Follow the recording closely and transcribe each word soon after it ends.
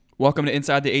Welcome to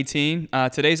Inside the 18.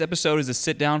 Today's episode is a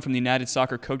sit-down from the United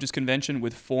Soccer Coaches Convention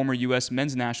with former U.S.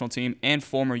 men's national team and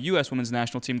former U.S. women's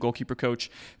national team goalkeeper coach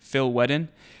Phil Wedden.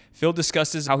 Phil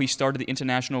discusses how he started the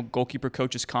International Goalkeeper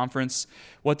Coaches Conference,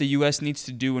 what the U.S. needs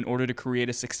to do in order to create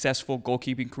a successful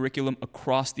goalkeeping curriculum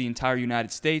across the entire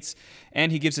United States,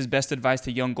 and he gives his best advice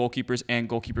to young goalkeepers and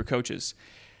goalkeeper coaches.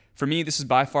 For me, this is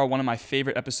by far one of my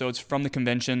favorite episodes from the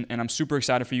convention, and I'm super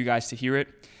excited for you guys to hear it.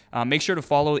 Make sure to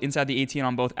follow Inside the 18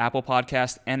 on both Apple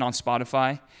Podcasts and on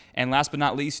Spotify. And last but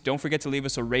not least, don't forget to leave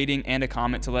us a rating and a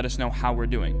comment to let us know how we're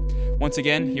doing. Once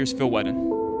again, here's Phil Wedden.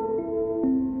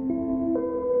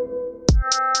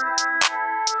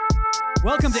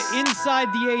 Welcome to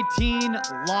Inside the 18,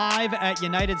 live at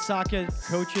United Soccer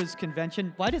Coaches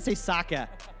Convention. Why did it say soccer?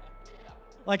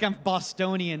 Like I'm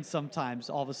Bostonian sometimes,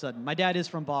 all of a sudden. My dad is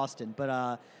from Boston,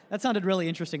 but that sounded really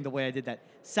interesting the way I did that.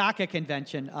 Soccer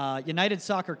Convention, United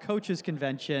Soccer Coaches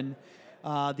Convention,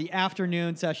 the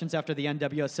afternoon sessions after the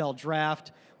NWSL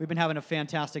draft. We've been having a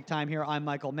fantastic time here. I'm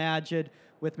Michael Magid.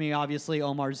 With me, obviously,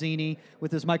 Omar Zini,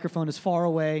 with his microphone as far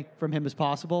away from him as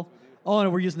possible. Oh,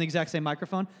 and we're using the exact same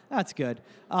microphone? That's good.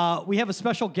 We have a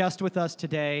special guest with us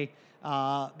today.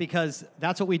 Because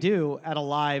that's what we do at a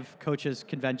live coaches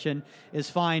convention,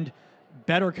 is find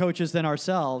better coaches than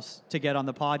ourselves to get on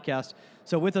the podcast.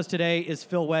 So with us today is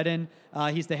Phil Wedden.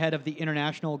 He's the head of the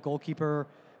International Goalkeeper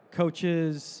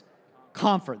Coaches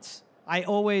Conference. I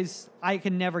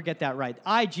can never get that right.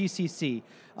 IGCC.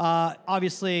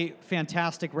 Obviously,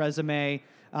 fantastic resume.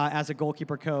 As a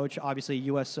goalkeeper coach, obviously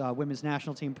U.S. Women's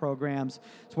National Team programs.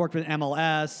 Has worked with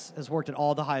MLS, has worked at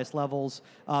all the highest levels.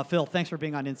 Phil, thanks for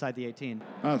being on Inside the 18.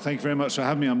 Thank you very much for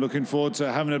having me. I'm looking forward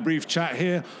to having a brief chat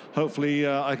here. Hopefully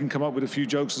I can come up with a few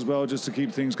jokes as well just to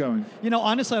keep things going. You know,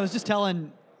 honestly, I was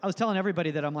telling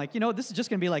everybody that I'm like, this is just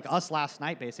going to be like us last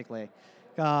night, basically.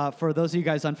 For those of you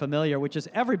guys unfamiliar, which is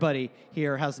everybody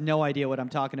here has no idea what I'm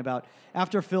talking about.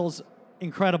 After Phil's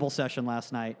incredible session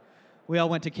last night, we all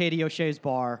went to Katie O'Shea's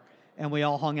bar, and we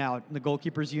all hung out in the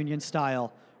Goalkeepers Union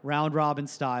style, round-robin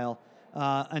style,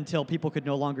 until people could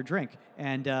no longer drink.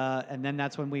 And then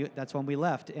that's when we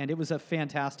left. And it was a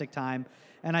fantastic time.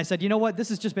 And I said, you know what?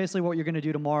 This is just basically what you're going to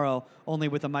do tomorrow, only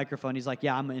with a microphone. He's like,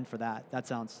 yeah, I'm in for that. That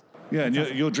sounds... Yeah, and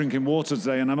you're drinking water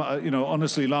today. And,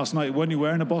 honestly, last night, weren't you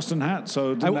wearing a Boston hat?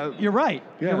 So You're right.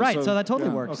 Yeah, you're right. So that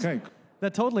totally works. Okay.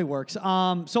 That totally works.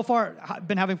 So far,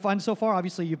 been having fun so far?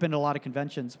 Obviously, you've been to a lot of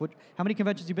conventions. How many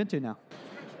conventions have you been to now?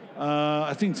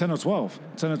 I think 10 or 12.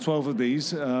 10 or 12 of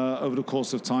these over the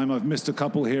course of time. I've missed a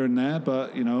couple here and there,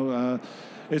 but,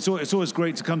 it's always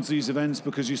great to come to these events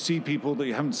because you see people that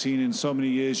you haven't seen in so many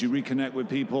years. You reconnect with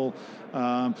people.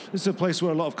 This is a place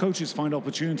where a lot of coaches find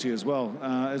opportunity as well.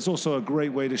 It's also a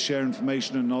great way to share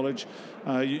information and knowledge.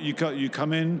 You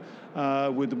come in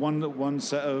with one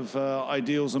set of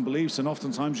ideals and beliefs, and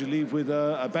oftentimes you leave with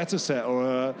a better set or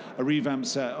a revamped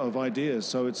set of ideas.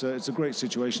 So it's a great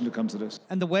situation to come to this.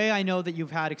 And the way I know that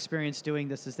you've had experience doing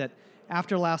this is that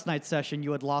after last night's session,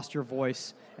 you had lost your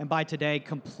voice, and by today,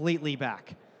 completely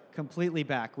back,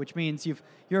 which means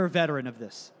you're a veteran of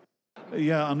this.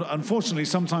 Yeah, unfortunately,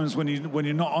 sometimes when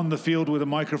you're not on the field with a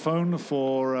microphone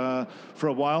for a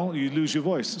while, you lose your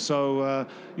voice. So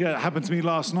it happened to me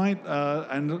last night,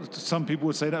 and some people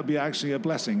would say that would be actually a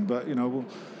blessing. But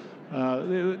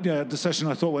the session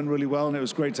I thought went really well, and it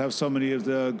was great to have so many of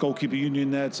the goalkeeper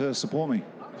union there to support me.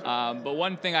 But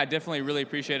one thing I definitely really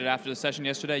appreciated after the session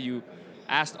yesterday, you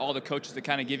asked all the coaches to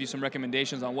kind of give you some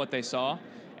recommendations on what they saw,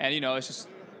 and it's just.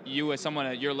 You as someone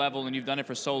at your level, and you've done it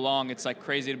for so long, it's like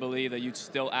crazy to believe that you'd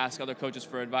still ask other coaches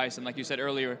for advice. And like you said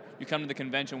earlier, you come to the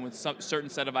convention with some certain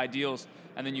set of ideals,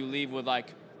 and then you leave with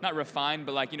not refined,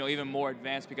 but even more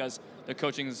advanced because the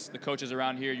coaches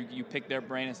around here, you pick their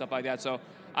brain and stuff like that. So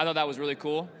I thought that was really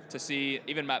cool to see.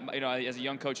 Even as a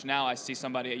young coach now, I see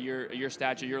somebody at your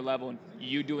stature, your level, and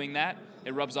you doing that.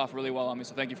 It rubs off really well on me,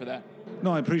 so thank you for that.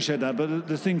 No, I appreciate that, but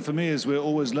the thing for me is we're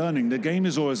always learning. The game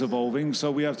is always evolving, so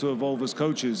we have to evolve as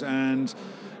coaches. And,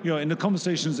 in the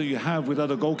conversations that you have with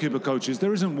other goalkeeper coaches,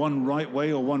 there isn't one right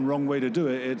way or one wrong way to do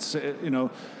it.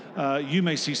 You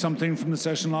may see something from the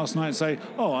session last night and say,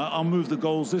 I'll move the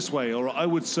goals this way, or I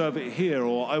would serve it here,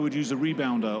 or I would use a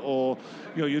rebounder, or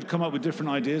you'd come up with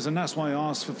different ideas. And that's why I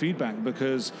ask for feedback,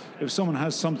 because if someone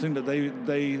has something that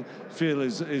they feel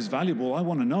is valuable, I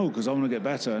want to know because I want to get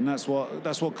better. And that's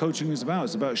what coaching is about.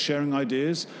 It's about sharing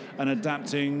ideas and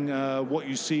adapting what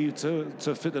you see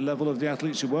to fit the level of the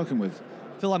athletes you're working with.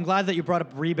 Phil, I'm glad that you brought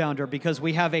up rebounder because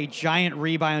we have a giant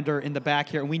rebounder in the back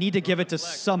here, and we need to give it to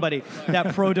somebody,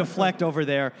 that pro deflect over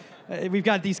there. We've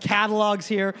got these catalogs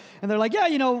here, and they're like, yeah,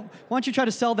 why don't you try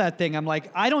to sell that thing? I'm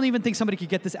like, I don't even think somebody could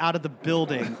get this out of the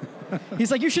building. He's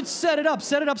like, you should set it up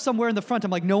somewhere in the front.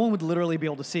 I'm like, no one would literally be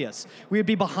able to see us. We would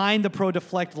be behind the Pro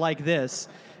Deflect like this,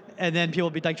 and then people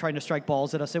would be like trying to strike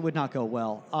balls at us. It would not go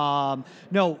well.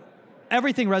 No,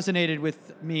 everything resonated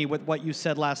with me with what you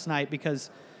said last night, because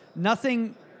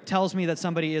nothing tells me that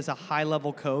somebody is a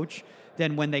high-level coach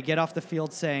than when they get off the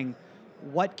field saying,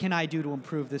 what can I do to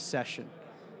improve this session?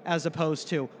 As opposed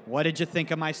to, what did you think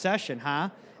of my session, huh?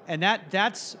 And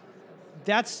that's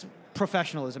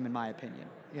professionalism, in my opinion.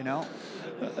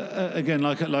 Again,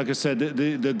 like I said,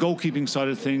 the goalkeeping side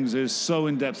of things is so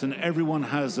in depth, and everyone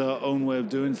has their own way of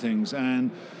doing things.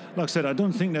 And like I said, I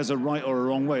don't think there's a right or a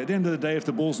wrong way. At the end of the day, if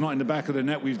the ball's not in the back of the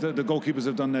net, the goalkeepers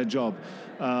have done their job.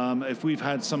 If we've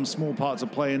had some small part to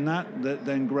play in that,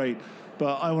 then great.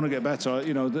 But I want to get better.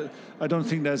 I don't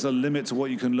think there's a limit to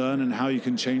what you can learn and how you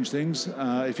can change things.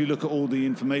 If you look at all the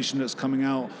information that's coming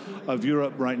out of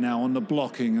Europe right now on the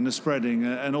blocking and the spreading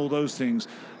and all those things,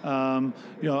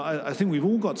 I think we've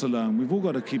all got to learn. We've all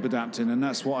got to keep adapting, and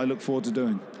that's what I look forward to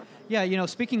doing. Yeah,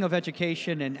 speaking of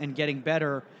education and getting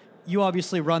better, you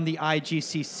obviously run the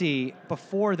IGCC.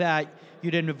 Before that,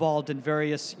 you'd been involved in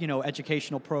various,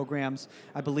 educational programs.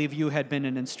 I believe you had been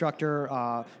an instructor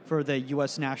for the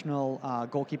U.S. national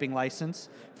goalkeeping license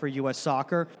for U.S.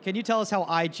 Soccer. Can you tell us how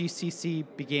IGCC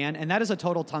began? And that is a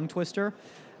total tongue twister.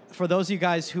 For those of you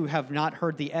guys who have not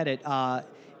heard the edit,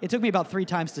 it took me about 3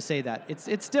 times to say that.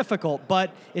 It's difficult,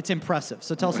 but it's impressive.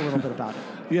 So tell us a little bit about it.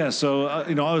 Yeah, so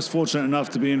I was fortunate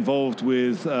enough to be involved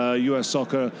with U.S.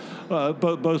 Soccer,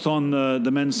 both on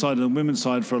the men's side and the women's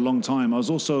side for a long time. I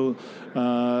was also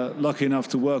lucky enough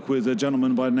to work with a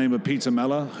gentleman by the name of Peter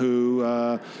Meller, who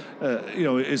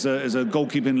is a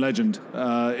goalkeeping legend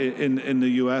in the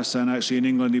U.S. and actually in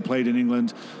England. He played in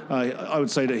England. I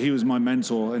would say that he was my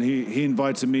mentor, and he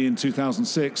invited me in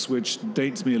 2006, which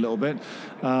dates me a little bit,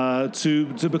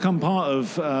 to become part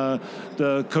of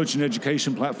the coaching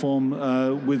education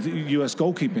platform with U.S.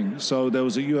 goalkeeping. So there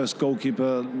was a U.S.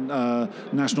 goalkeeper,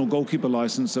 national goalkeeper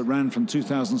license that ran from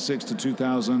 2006 to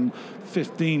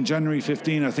 2015. January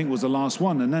 15, I think, was the last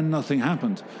one, and then nothing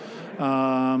happened.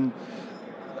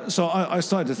 So I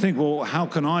started to think, well, how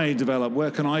can I develop?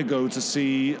 Where can I go to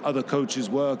see other coaches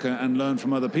work and learn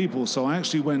from other people? So I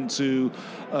actually went to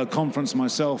a conference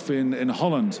myself in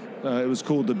Holland. It was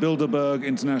called the Bilderberg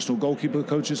International Goalkeeper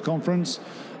Coaches Conference.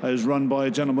 It was run by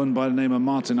a gentleman by the name of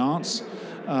Martin Arts.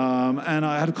 And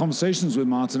I had conversations with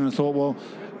Martin, and I thought, well,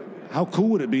 how cool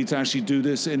would it be to actually do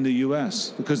this in the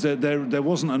US? Because there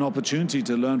wasn't an opportunity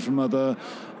to learn from other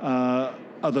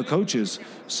coaches.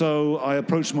 So I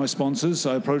approached my sponsors.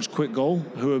 I approached Quick Goal,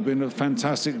 who have been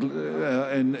fantastic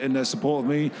in their support of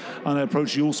me, and I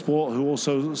approached Yule Sport, who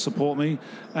also support me,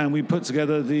 and we put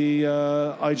together the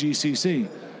IGCC.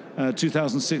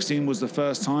 2016 was the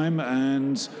first time,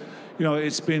 and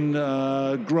it's been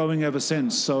growing ever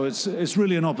since. So it's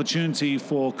really an opportunity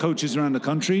for coaches around the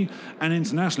country and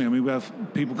internationally. I mean, we have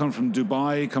people come from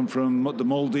Dubai, come from the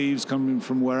Maldives, coming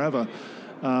from wherever.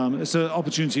 It's an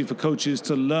opportunity for coaches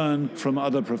to learn from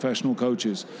other professional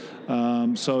coaches.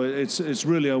 So it's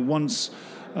really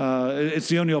it's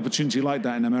the only opportunity like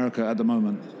that in America at the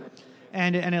moment.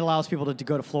 And it allows people to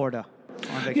go to Florida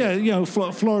on vacation. Yeah,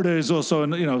 Florida is also,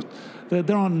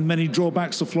 there aren't many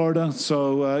drawbacks to Florida.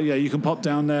 So, you can pop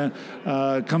down there,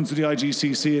 come to the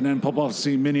IGCC, and then pop off to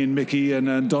see Minnie and Mickey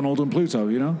and Donald and Pluto,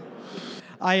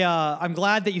 I'm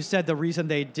glad that you said the reason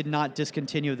they did not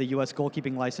discontinue the U.S.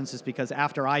 goalkeeping license is because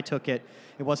after I took it,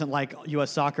 it wasn't like U.S.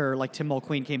 Soccer, like Tim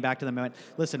Mulqueen came back to them and went,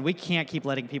 listen, we can't keep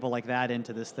letting people like that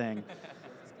into this thing.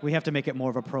 We have to make it more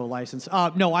of a pro license.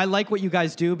 No, I like what you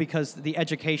guys do because the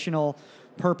educational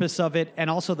purpose of it and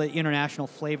also the international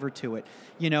flavor to it.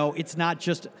 It's not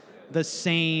just the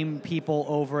same people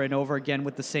over and over again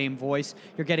with the same voice.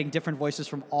 You're getting different voices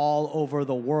from all over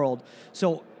the world.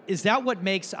 So is that what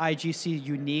makes IGC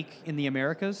unique in the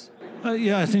Americas?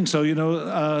 Yeah, I think so.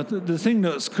 The thing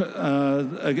that's,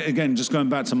 again, just going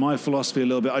back to my philosophy a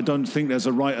little bit, I don't think there's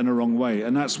a right and a wrong way.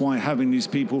 And that's why having these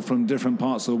people from different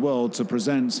parts of the world to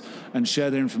present and share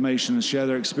their information and share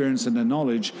their experience and their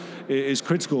knowledge is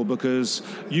critical, because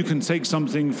you can take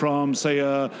something from, say,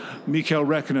 Michael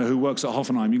Reckoner, who works at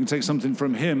Hoffenheim. You can take something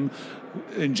from him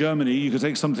in Germany. You could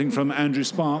take something from Andrew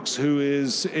Sparks, who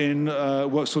is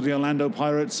works for the Orlando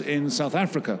Pirates in South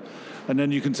Africa. and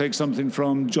then you can take something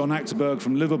from John Achterberg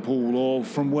from Liverpool or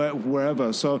from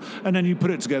wherever. So, and then you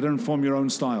put it together and form your own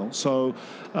style. So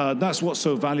that's what's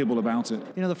so valuable about it.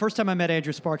 You know, the first time I met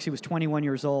Andrew Sparks, he was 21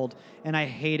 years old, and I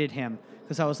hated him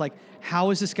because I was like,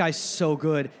 how is this guy so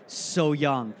good, so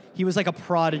young? He was like a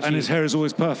prodigy. And his hair is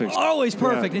always perfect. Always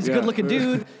perfect. Yeah, He's a good-looking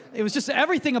dude. It was just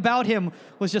everything about him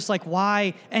was just like,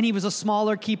 why? And he was a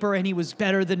smaller keeper, and he was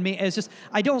better than me. It's just,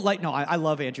 I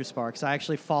love Andrew Sparks. I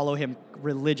actually follow him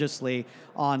religiously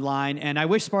online, and I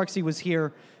wish Sparksy was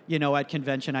here, you know, at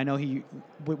convention. I know he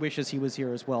wishes he was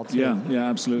here as well, too. Yeah,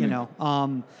 absolutely. You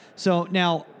know, so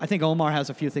now I think Omar has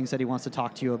a few things that he wants to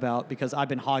talk to you about because I've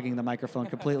been hogging the microphone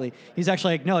completely. He's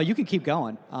actually like, no, you can keep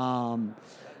going.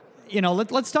 You know,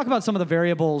 let's talk about some of the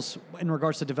variables in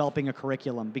regards to developing a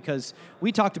curriculum, because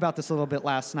we talked about this a little bit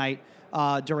last night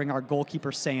during our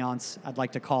goalkeeper seance, I'd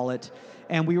like to call it.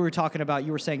 And we were talking about,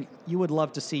 you were saying you would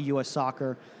love to see U.S.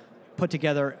 Soccer put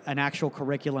together an actual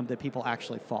curriculum that people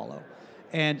actually follow.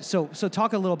 And so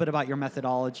talk a little bit about your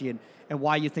methodology and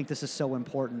why you think this is so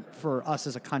important for us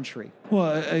as a country.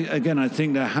 Well, again, I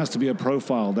think there has to be a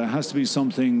profile. There has to be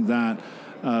something that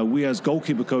we as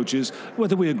goalkeeper coaches,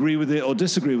 whether we agree with it or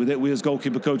disagree with it, we as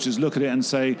goalkeeper coaches look at it and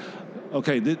say,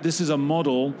 okay, this is a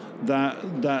model that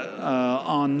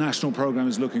our national program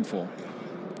is looking for.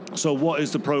 So what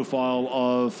is the profile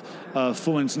of a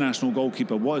full international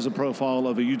goalkeeper? What is the profile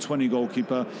of a U20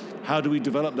 goalkeeper? How do we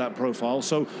develop that profile?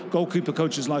 So goalkeeper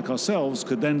coaches like ourselves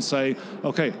could then say,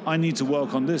 okay, I need to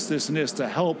work on this, and this to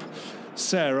help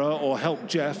Sarah or help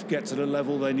Jeff get to the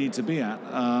level they need to be at.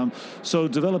 So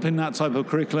developing that type of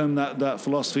curriculum, that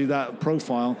philosophy, that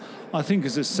profile, I think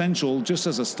is essential just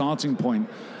as a starting point.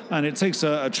 And it takes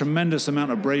a tremendous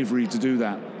amount of bravery to do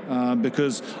that.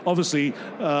 Because obviously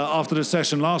after the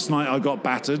session last night I got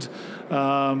battered,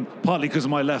 partly because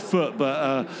of my left foot,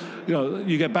 but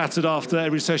you get battered after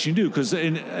every session you do, because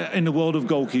in the world of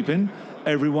goalkeeping,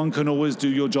 everyone can always do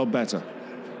your job better.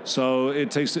 So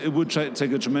it would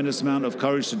take a tremendous amount of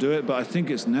courage to do it, but I think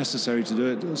it's necessary to do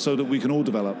it so that we can all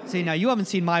develop. See, now you haven't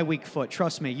seen my weak foot.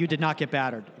 Trust me, you did not get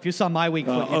battered. If you saw my weak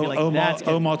foot, you'd be like,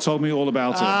 Omar told me all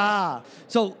about it.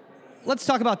 So let's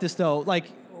talk about this, though. Like,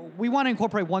 we want to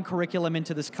incorporate one curriculum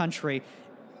into this country.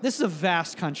 This is a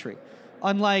vast country.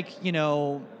 Unlike,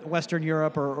 Western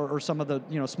Europe or some of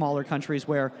the, smaller countries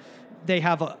where they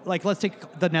have let's take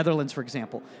the Netherlands, for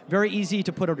example. Very easy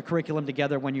to put a curriculum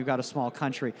together when you've got a small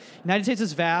country. United States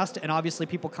is vast, and obviously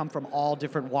people come from all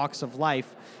different walks of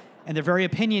life, and they're very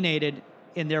opinionated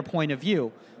in their point of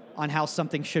view on how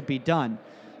something should be done.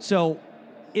 So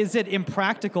is it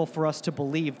impractical for us to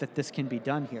believe that this can be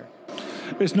done here?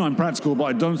 It's not impractical, but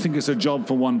I don't think it's a job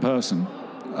for one person.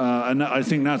 And I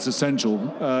think that's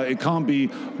essential. It can't be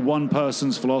one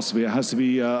person's philosophy. It has to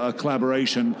be a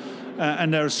collaboration.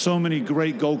 And there are so many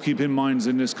great goalkeeping minds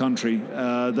in this country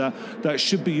that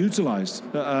should be utilized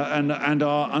and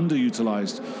are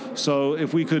underutilized. So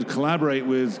if we could collaborate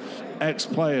with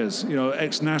ex-players,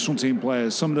 ex-national team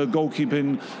players, some of the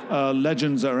goalkeeping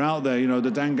legends that are out there, the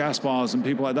Dan Gaspars and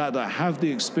people like that have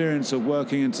the experience of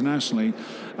working internationally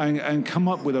and come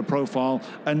up with a profile,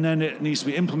 and then it needs to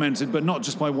be implemented, but not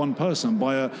just by one person,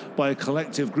 by a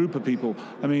collective group of people.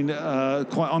 I mean,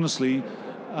 quite honestly,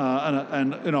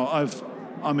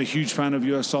 I'm a huge fan of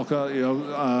US soccer.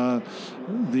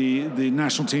 The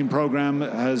national team program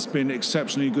has been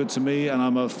exceptionally good to me, and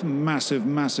I'm a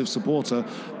massive supporter.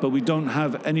 But we don't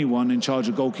have anyone in charge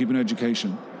of goalkeeping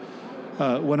education.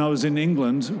 When I was in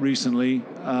England recently,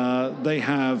 they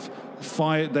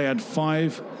had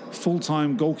 5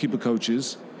 full-time goalkeeper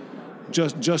coaches,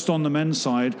 just on the men's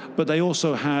side. But they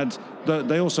also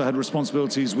had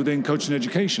responsibilities within coaching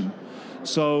education.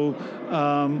 So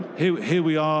here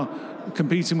we are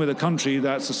competing with a country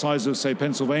that's the size of, say,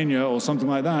 Pennsylvania or something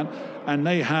like that, and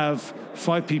they have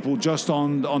 5 people just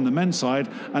on the men's side,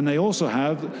 and they also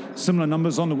have similar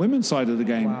numbers on the women's side of the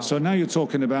game. Wow. So now you're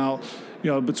talking about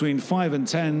between 5 and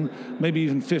 10, maybe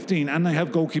even 15, and they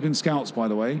have goalkeeping scouts, by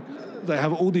the way. They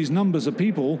have all these numbers of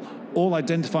people all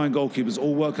identifying goalkeepers,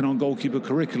 all working on goalkeeper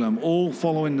curriculum, all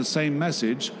following the same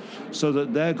message, so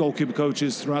that their goalkeeper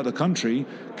coaches throughout the country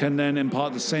can then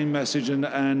impart the same message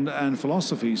and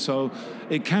philosophy. So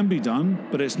it can be done,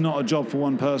 but it's not a job for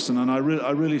one person. And I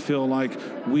really feel like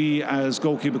we as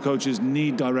goalkeeper coaches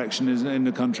need direction in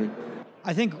the country.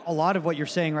 I think a lot of what you're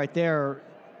saying right there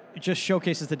just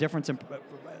showcases the difference in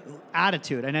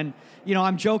attitude. And then,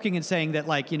 I'm joking and saying that,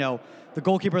 the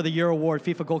Goalkeeper of the Year award,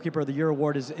 FIFA Goalkeeper of the Year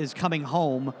award is coming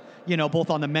home, both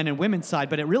on the men and women's side,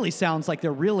 but it really sounds like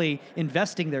they're really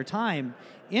investing their time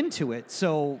into it.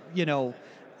 So,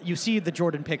 you see the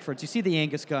Jordan Pickfords, you see the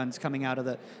Angus Gunns coming out of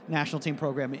the national team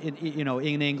program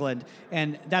in England,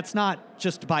 and that's not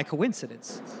just by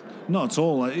coincidence. Not at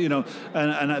all,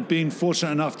 and being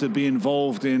fortunate enough to be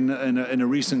involved in a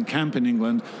recent camp in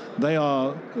England, they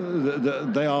are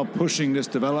pushing this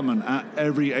development at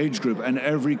every age group, and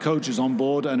every coach is on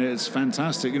board, and it's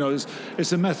fantastic.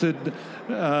 It's a method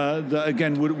that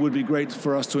again would be great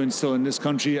for us to instill in this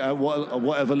country at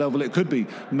whatever level it could be.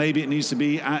 Maybe it needs to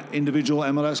be at individual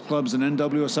MLS clubs and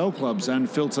NWSL clubs, and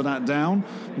filter that down.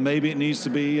 Maybe it needs to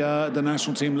be the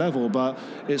national team level, but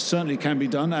it certainly can be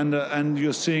done, and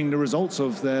you're seeing the results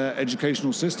of their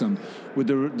educational system with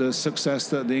the success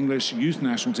that the English youth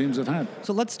national teams have had.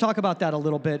 So let's talk about that a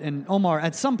little bit. And Omar,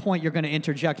 at some point you're going to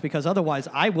interject, because otherwise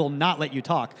I will not let you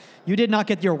talk. You did not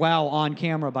get your wow on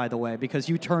camera, by the way, because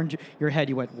you turned your head,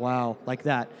 you went wow like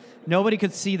that. Nobody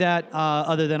could see that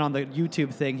other than on the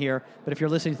YouTube thing here, but if you're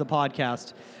listening to the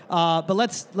podcast. But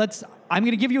let's I'm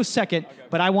going to give you a second,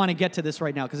 but I want to get to this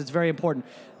right now because it's very important.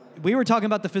 We were talking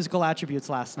about the physical attributes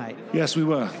last night. Yes, we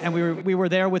were. And we were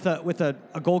there with a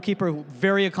goalkeeper,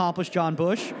 very accomplished, John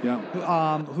Bush,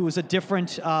 who was a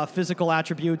different physical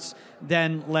attributes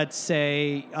than, let's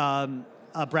say,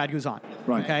 Brad Guzan.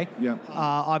 Right. Okay. Yeah.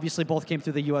 Obviously, both came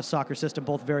through the U.S. soccer system.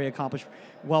 Both very accomplished,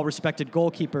 well-respected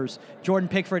goalkeepers. Jordan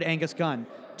Pickford, Angus Gunn,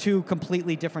 two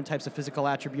completely different types of physical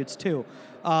attributes too.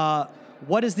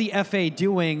 What is the FA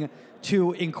doing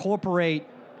to incorporate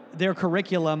their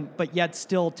curriculum, but yet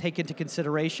still take into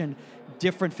consideration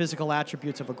different physical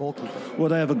attributes of a goalkeeper? Well,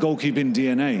 they have a goalkeeping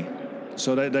DNA.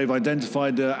 So they've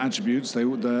identified the attributes.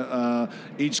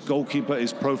 Each goalkeeper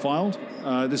is profiled.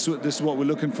 This is what we're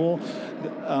looking for.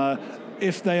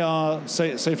 If they are,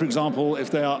 say for example,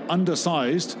 if they are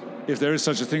undersized, if there is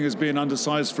such a thing as being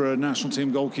undersized for a national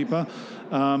team goalkeeper,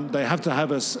 they have to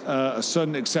have a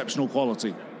certain exceptional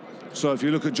quality. So if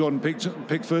you look at Jordan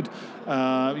Pickford,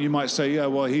 you might say, yeah,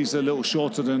 well, he's a little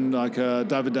shorter than like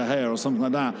David De Gea or something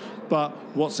like that. But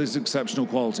what's his exceptional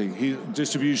quality? His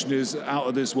distribution is out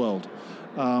of this world.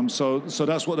 So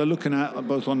that's what they're looking at,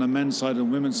 both on the men's side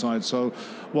and women's side. So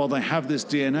while they have this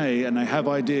DNA and they have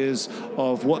ideas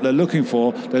of what they're looking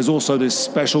for, there's also this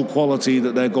special quality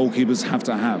that their goalkeepers have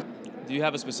to have. Do you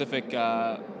have a specific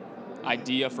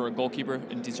idea for a goalkeeper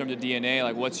in terms of DNA?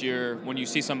 Like, when you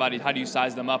see somebody, how do you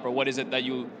size them up, or what is it that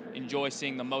you enjoy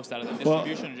seeing the most out of them?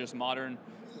 Distribution, or just modern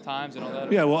times and all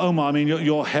that? Yeah, well, Omar, I mean,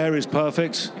 your hair is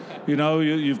perfect.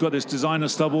 You've got this designer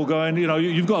stubble going.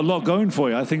 You've got a lot going for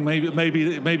you. I think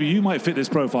maybe you might fit this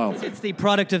profile. It's the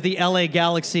product of the LA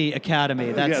Galaxy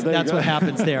Academy. That's what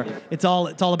happens there. It's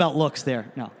all about looks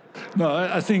there. No,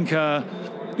 I think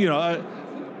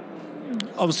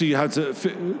obviously you have to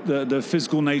the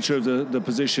physical nature of the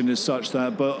position is such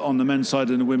that, but on the men's side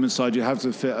and the women's side, you have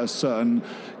to fit a certain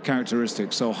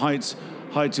characteristic. So height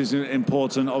is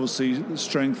important. Obviously,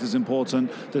 strength is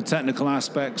important. The technical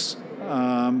aspects,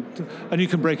 and you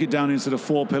can break it down into the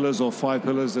 4 pillars or 5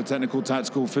 pillars: the technical,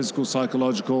 tactical, physical,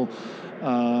 psychological,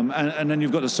 and then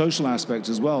you've got the social aspect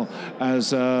as well.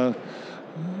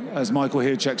 As Michael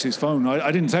here checks his phone,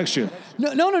 I didn't text you.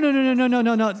 No.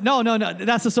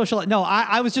 That's the social. No,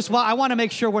 I want to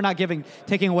make sure we're not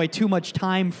taking away too much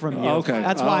time from you. Okay,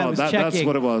 that's why I was checking. That's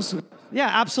what it was. Yeah,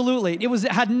 absolutely.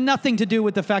 It had nothing to do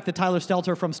with the fact that Tyler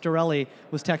Stelter from Storelli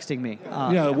was texting me.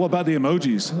 What about the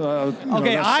emojis?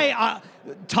 Okay, I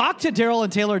talk to Daryl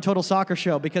and Taylor at Total Soccer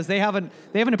Show, because they have an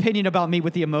opinion about me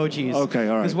with the emojis. Okay,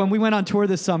 all right. Because when we went on tour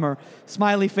this summer,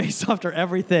 smiley face after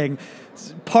everything,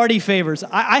 party favors.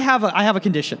 I have a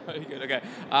condition. Very good. Okay,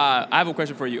 I have a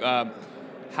question for you.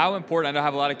 How important? I know I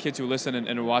have a lot of kids who listen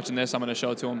and are watching this. I'm going to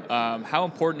show it to them. How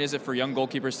important is it for young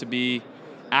goalkeepers to be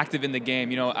active in the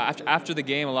game? After the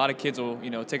game, a lot of kids will,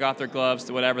 take off their gloves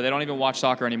to whatever. They don't even watch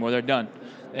soccer anymore. They're done.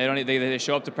 They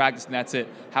show up to practice and that's it.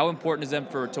 How important is them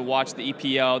to watch the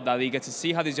EPL, La Liga, to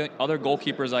see how these other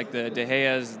goalkeepers like the De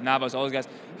Geas, Navas, all those guys,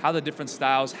 how the different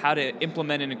styles, how to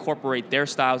implement and incorporate their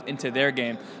styles into their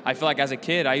game. I feel like as a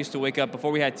kid, I used to wake up,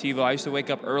 before we had TiVo, I used to wake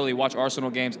up early, watch Arsenal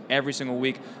games every single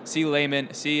week, see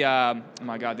Lehman, see, oh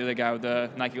my God, the other guy with the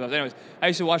Nike gloves. Anyways, I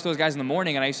used to watch those guys in the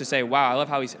morning and I used to say, wow, I love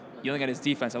how he's yelling at his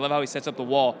defense. I love how he sets up the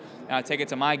wall, and I take it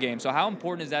to my game. So how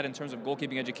important is that in terms of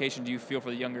goalkeeping education, do you feel,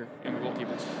 for the younger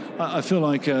goalkeepers? I feel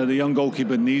like the young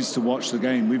goalkeeper needs to watch the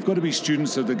game. We've got to be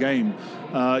students of the game.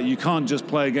 You can't just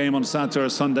play a game on Saturday or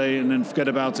Sunday and then forget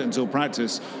about it until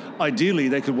practice. Ideally,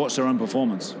 they could watch their own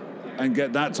performance and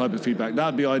get that type of feedback. That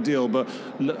would be ideal, but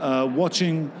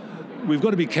watching... We've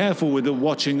got to be careful with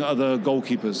watching other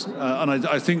goalkeepers. And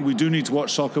I think we do need to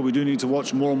watch soccer. We do need to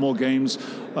watch more and more games.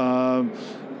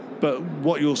 But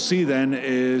what you'll see then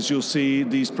is you'll see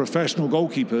these professional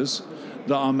goalkeepers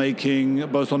that are making,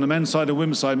 both on the men's side and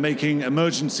women's side, making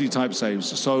emergency type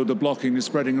saves. So the blocking is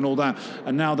spreading and all that.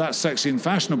 And now that's sexy and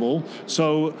fashionable.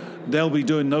 So they'll be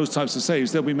doing those types of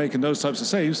saves. They'll be making those types of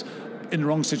saves in the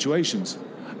wrong situations.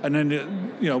 And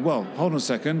then, well, hold on a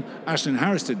second. Ashlyn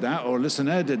Harris did that, or Alyssa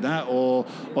Nair did that, or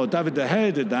David De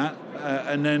Gea did that.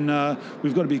 And then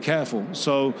we've got to be careful.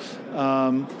 So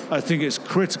I think it's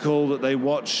critical that they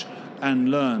watch and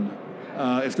learn.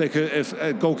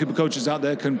 If goalkeeper coaches out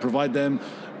there can provide their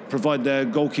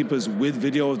goalkeepers with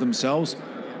video of themselves,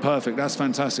 perfect, that's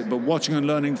fantastic. But watching and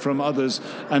learning from others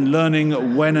and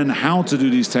learning when and how to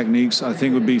do these techniques, I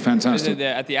think would be fantastic.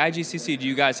 At the IGCC, do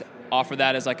you guys offer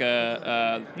that as like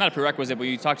not a prerequisite, but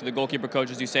you talk to the goalkeeper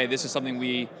coaches, you say, this is something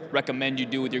we recommend you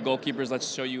do with your goalkeepers,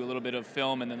 let's show you a little bit of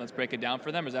film and then let's break it down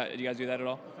for them? Do you guys do that at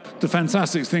all? The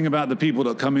fantastic thing about the people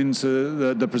that come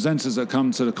into, the presenters that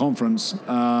come to the conference,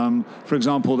 for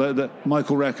example,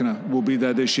 Michael Reckoner will be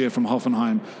there this year from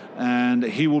Hoffenheim, and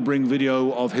he will bring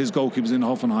video of his goalkeepers in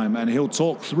Hoffenheim, and he'll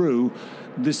talk through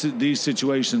these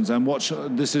situations and watch,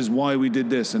 this is why we did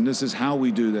this and this is how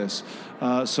we do this.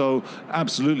 So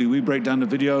absolutely, we break down the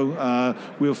video.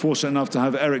 We were fortunate enough to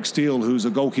have Eric Steele, who's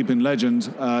a goalkeeping legend.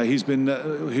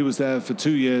 He was there for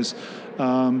 2 years.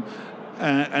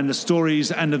 And the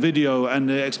stories and the video and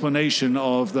the explanation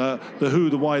of the who,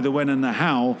 the why, the when and the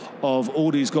how of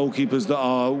all these goalkeepers that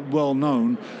are well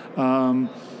known.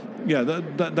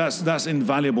 That's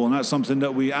invaluable, and that's something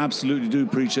that we absolutely do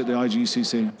preach at the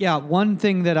IGCC. Yeah, one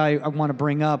thing that I want to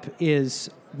bring up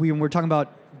is when we're talking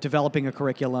about developing a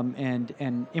curriculum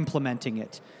and implementing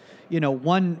it.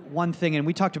 One thing, and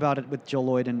we talked about it with Jill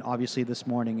Lloyd and obviously this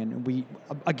morning, and we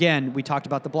talked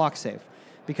about the block save,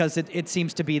 because it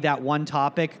seems to be that one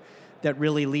topic that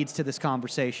really leads to this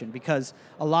conversation, because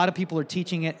a lot of people are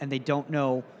teaching it and they don't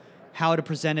know how to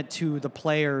present it to the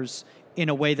players in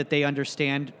a way that they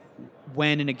understand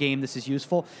when in a game this is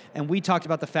useful. And we talked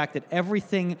about the fact that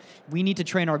everything, we need to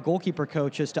train our goalkeeper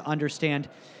coaches to understand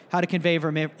how to convey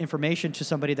information to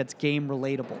somebody that's game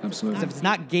relatable. Absolutely. Because if it's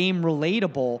not game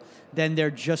relatable, then they're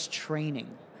just training.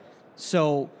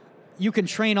 So you can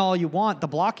train all you want, the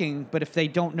blocking, but if they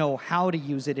don't know how to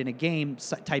use it in a game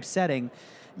type setting,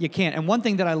 you can't. And one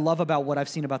thing that I love about what I've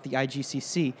seen about the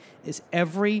IGCC is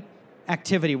every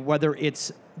activity, whether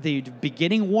it's the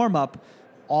beginning warm-up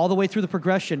all the way through the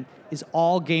progression, is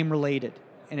all game related,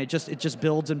 and it just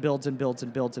builds and builds and builds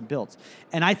and builds and builds.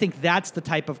 And I think that's the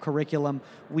type of curriculum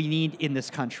we need in this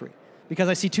country, because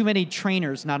I see too many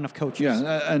trainers, not enough coaches.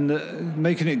 Yeah, and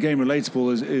making it game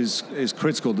relatable is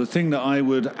critical. The thing that I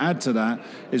would add to that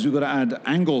is we've got to add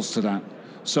angles to that.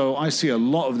 So I see a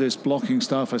lot of this blocking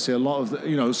stuff. I see a lot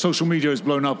of social media is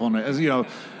blown up on it. As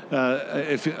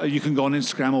if you can go on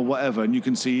Instagram or whatever, and you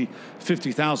can see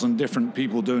 50,000 different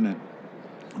people doing it.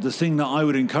 The thing that I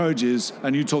would encourage is,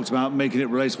 and you talked about making it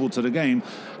relatable to the game,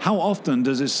 how often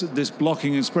does this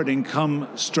blocking and spreading come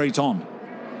straight on?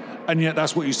 And yet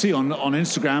that's what you see on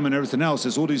Instagram and everything else.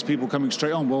 There's all these people coming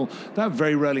straight on. Well, that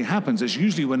very rarely happens. It's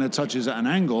usually when a touch is at an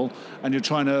angle and you're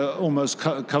trying to almost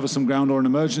cover some ground or an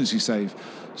emergency save.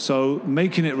 So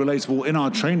making it relatable in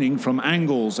our training from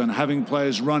angles and having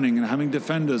players running and having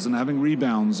defenders and having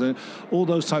rebounds, all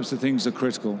those types of things are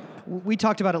critical. We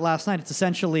talked about it last night. It's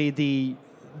essentially the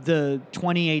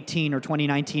 2018 or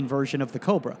 2019 version of the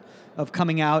Cobra, of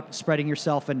coming out, spreading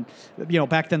yourself, and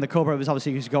back then the Cobra was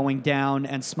obviously going down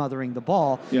and smothering the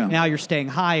ball. Yeah. Now you're staying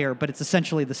higher, but it's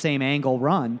essentially the same angle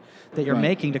run that you're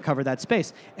making to cover that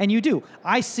space. And you do.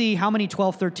 I see how many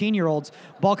 12, 13-year-olds,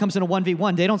 ball comes in a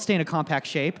 1v1, they don't stay in a compact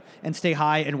shape and stay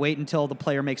high and wait until the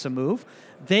player makes a move.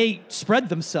 They spread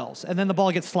themselves, and then the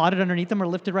ball gets slotted underneath them or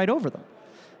lifted right over them.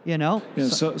 Yeah,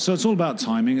 so it's all about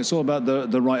timing. It's all about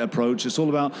the right approach. It's all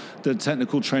about the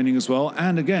technical training as well.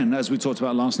 And again, as we talked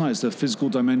about last night, it's the physical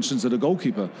dimensions of the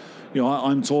goalkeeper.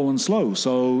 I'm tall and slow,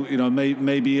 so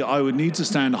maybe I would need to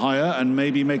stand higher and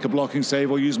maybe make a blocking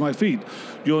save or use my feet.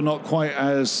 You're not quite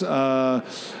as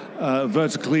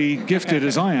vertically gifted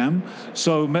as I am,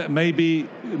 so maybe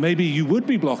you would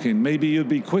be blocking. Maybe you'd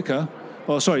be quicker.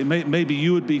 Maybe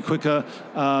you would be quicker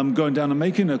going down and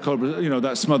making a Cobra,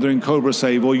 that smothering Cobra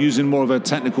save, or using more of a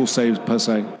technical save per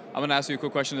se. I'm going to ask you a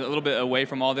quick question a little bit away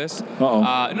from all this.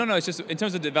 Uh-oh. No, it's just in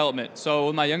terms of development. So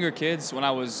with my younger kids, when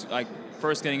I was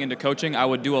first getting into coaching, I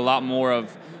would do a lot more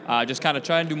of just kind of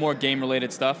try and do more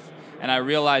game-related stuff. And I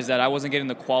realized that I wasn't getting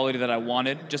the quality that I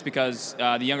wanted just because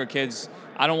the younger kids,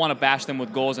 I don't want to bash them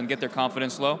with goals and get their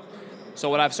confidence low. So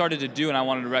what I've started to do, and I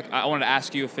wanted to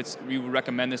ask you if you would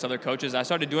recommend this to other coaches. I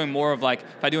started doing more of like,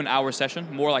 if I do an hour session,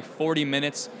 more like 40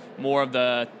 minutes, more of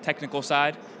the technical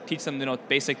side, teach them,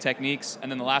 basic techniques,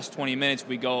 and then the last 20 minutes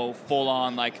we go full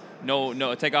on, like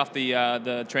no, take off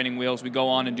the training wheels. We go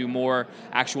on and do more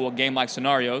actual game-like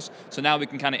scenarios. So now we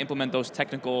can kind of implement those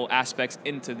technical aspects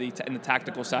into in the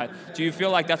tactical side. Do you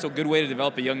feel like that's a good way to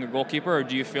develop a younger goalkeeper, or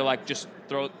do you feel like just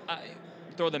throw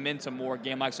them into more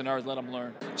game-like scenarios, let them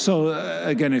learn? So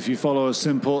again, if you follow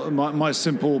my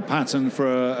simple pattern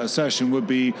for a session would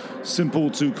be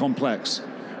simple to complex.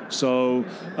 So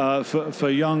for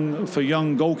young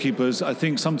goalkeepers, I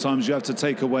think sometimes you have to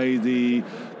take away the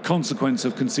consequence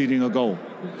of conceding a goal,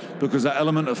 because that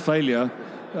element of failure,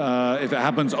 if it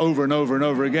happens over and over and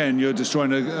over again, you're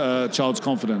destroying a child's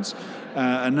confidence.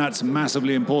 And that's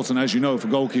massively important, as you know, for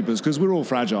goalkeepers, because we're all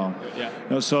fragile.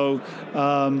 Yeah. So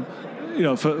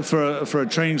for a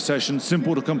training session,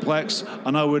 simple to complex,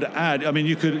 and I would add, I mean,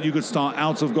 you could start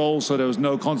out of goal, so there was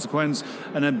no consequence,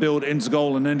 and then build into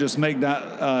goal, and then just make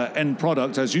that end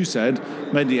product, as you said,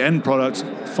 make the end product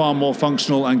far more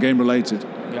functional and game related.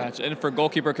 Gotcha. And for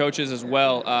goalkeeper coaches as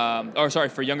well,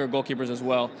 for younger goalkeepers as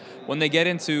well, when they get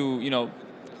into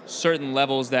certain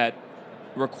levels that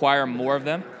require more of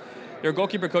them, their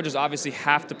goalkeeper coaches obviously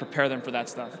have to prepare them for that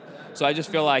stuff. So I just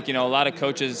feel like a lot of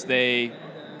coaches, they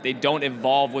don't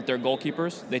evolve with their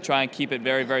goalkeepers. They try and keep it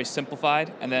very, very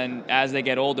simplified. And then as they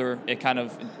get older, it kind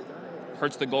of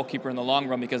hurts the goalkeeper in the long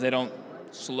run because they don't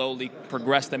slowly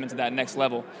progress them into that next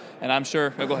level. And I'm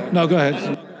sure... Oh, go ahead. No, go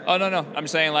ahead. Oh, no. I'm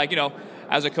saying,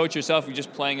 as a coach yourself, you're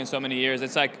just playing in so many years.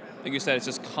 It's like you said, it's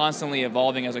just constantly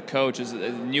evolving as a coach. It's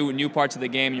new parts of the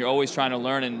game. You're always trying to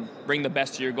learn and bring the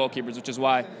best to your goalkeepers, which is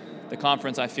why the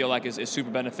conference, I feel like, is super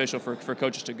beneficial for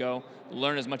coaches to go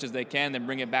learn as much as they can, then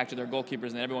bring it back to their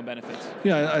goalkeepers, and everyone benefits.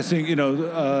 Yeah, I think,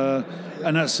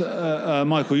 and that's,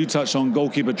 Michael, you touched on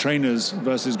goalkeeper trainers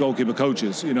versus goalkeeper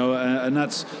coaches, and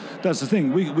that's the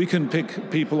thing. We can pick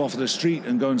people off the street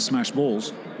and go and smash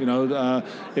balls.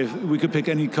 If we could pick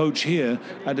any coach here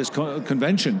at this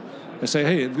convention, they say,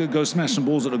 hey, go smash some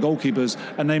balls at the goalkeepers,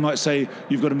 and they might say,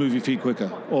 you've got to move your feet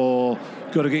quicker, or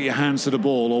got to get your hands to the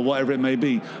ball, or whatever it may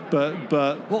be. But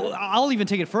well, I'll even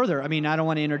take it further. I mean, I don't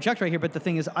want to interject right here, but the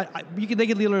thing is, they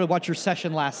could literally watch your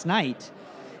session last night,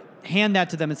 hand that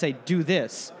to them and say, do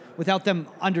this, without them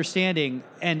understanding,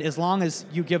 and as long as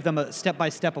you give them a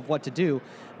step-by-step of what to do,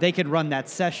 they can run that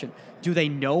session. Do they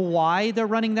know why they're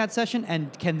running that session,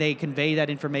 and can they convey that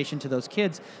information to those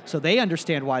kids so they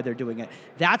understand why they're doing it?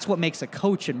 That's what makes a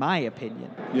coach, in my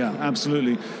opinion. Yeah,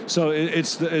 absolutely. So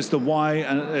it's the why,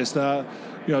 and it's the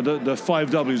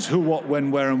 5 W's: who, what,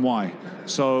 when, where, and why.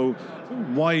 So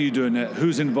why are you doing it?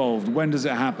 Who's involved? When does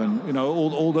it happen?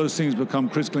 All those things become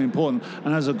critically important.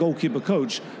 And as a goalkeeper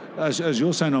coach, as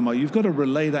you're saying, Omar, you've got to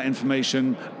relay that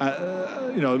information,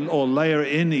 or layer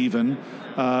it in even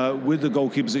with the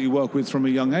goalkeepers that you work with from a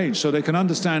young age, so they can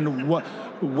understand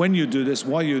when you do this,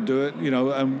 why you do it,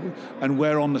 and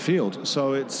where on the field.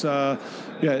 So it's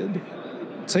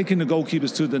taking the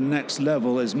goalkeepers to the next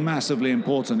level is massively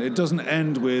important. It doesn't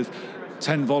end with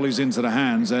 10 volleys into the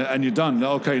hands and you're done.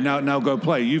 Okay, now go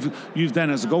play. You've then,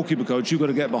 as a goalkeeper coach, you've got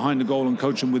to get behind the goal and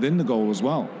coach them within the goal as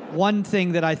well. One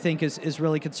thing that I think is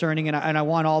really concerning, and I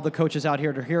want all the coaches out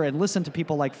here to hear and listen to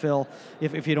people like Phil,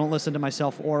 if you don't listen to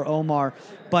myself or Omar,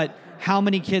 but how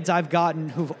many kids I've gotten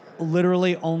who've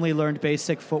literally only learned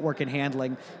basic footwork and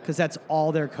handling because that's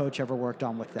all their coach ever worked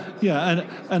on with them. Yeah,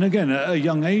 and again, at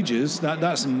young ages,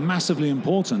 that's massively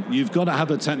important. You've got to have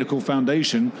a technical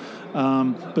foundation,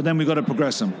 but then we've got to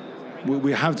progress them.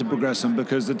 We have to progress them,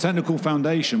 because the technical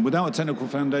foundation, without a technical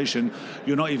foundation,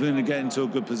 you're not even going to get into a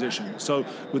good position. So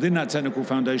within that technical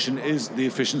foundation is the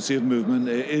efficiency of movement,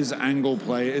 it is angle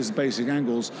play, it is basic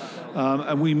angles,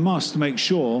 and we must make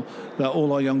sure that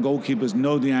all our young goalkeepers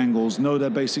know the angles, know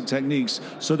their basic techniques,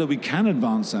 so that we can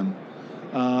advance them.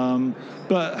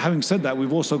 But having said that,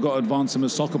 we've also got to advance them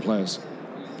as soccer players.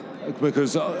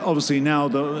 Because obviously now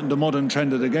the modern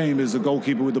trend of the game is the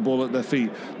goalkeeper with the ball at their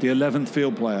feet, the 11th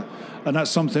field player. And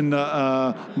that's something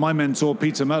that my mentor,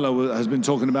 Peter Mello, has been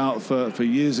talking about for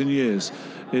years and years,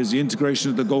 is the integration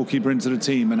of the goalkeeper into the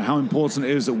team, and how important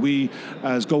it is that we,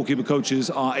 as goalkeeper coaches,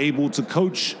 are able to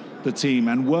coach the team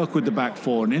and work with the back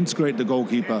four and integrate the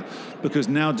goalkeeper, because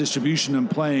now distribution and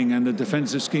playing and the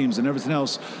defensive schemes and everything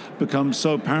else becomes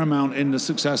so paramount in the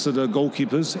success of the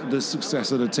goalkeepers, the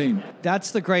success of the team.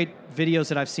 That's the great videos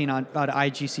that I've seen about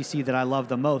IGCC that I love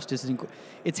the most.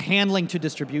 It's handling to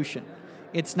distribution.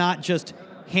 It's not just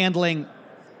handling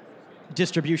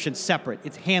distribution separate.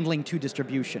 It's handling to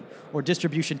distribution, or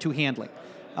distribution to handling.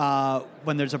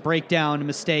 when there's a breakdown, a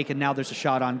mistake, and now there's a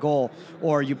shot on goal,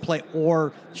 or you play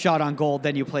or shot on goal,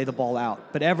 then you play the ball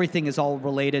out. But everything is all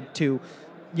related to,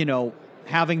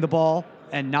 having the ball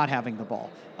and not having the ball,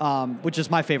 which is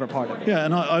my favorite part of it. Yeah,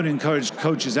 and I would encourage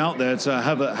coaches out there to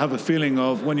have a feeling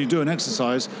of when you do an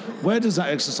exercise, where does that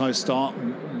exercise start?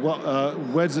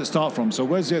 Where does it start from? So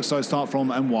where's the exercise start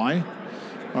from and why?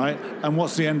 Right, and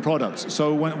what's the end product?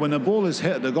 So when the ball is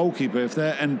hit at the goalkeeper, if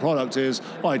their end product is,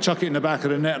 I chuck it in the back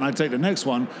of the net and I take the next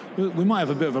one, we might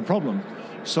have a bit of a problem.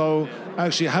 So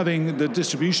actually having the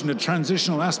distribution, the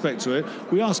transitional aspect to it,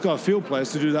 we ask our field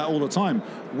players to do that all the time.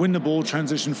 Win the ball,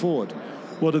 transition forward.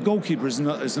 Well, the goalkeeper is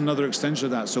another extension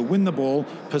of that. So win the ball,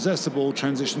 possess the ball,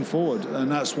 transition forward. And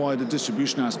that's why the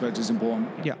distribution aspect is important.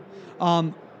 Yeah.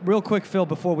 Real quick, Phil,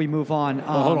 before we move on.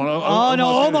 Hold on.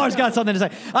 Omar's got something to say.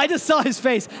 I just saw his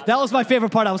face. That was my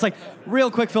favorite part. I was like,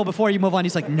 real quick, Phil, before you move on.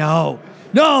 He's like, no.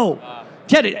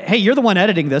 Ted, hey, you're the one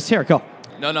editing this. Here, go.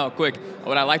 No, quick.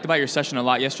 What I liked about your session a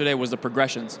lot yesterday was the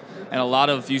progressions, and a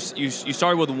lot of you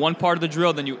started with one part of the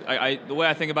drill. Then the way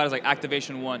I think about it is like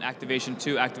activation 1, activation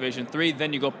 2, activation 3.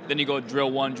 Then you go drill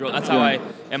 1, drill. That's how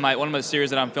one of the series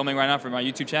that I'm filming right now for my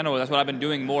YouTube channel. That's what I've been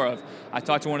doing more of. I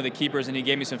talked to one of the keepers and he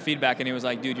gave me some feedback and he was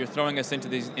like, dude, you're throwing us into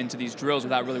these drills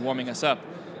without really warming us up.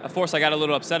 Of course, I got a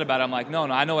little upset about it. I'm like, no,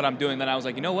 I know what I'm doing. Then I was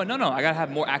like, you know what? No, I got to have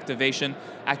more activation,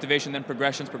 then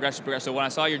progression. So when I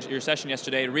saw your session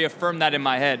yesterday, it reaffirmed that in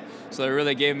my head. So it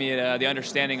really gave me the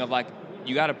understanding of like,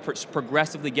 you got to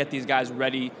progressively get these guys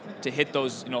ready to hit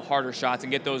those harder shots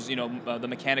and get those the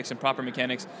mechanics and proper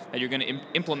mechanics that you're going to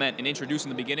implement and introduce in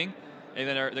the beginning. And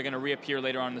then they're going to reappear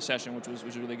later on in the session, which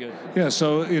was really good. Yeah,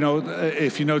 so,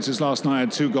 if you noticed last night I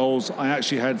had 2 goals. I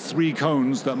actually had 3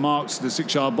 cones that marked the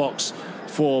 6-yard box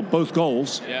for both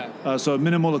goals. Yeah. So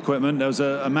minimal equipment. There was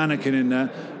a mannequin in there.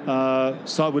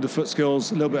 Start with the foot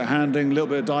skills, a little bit of handling, a little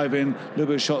bit of diving, a little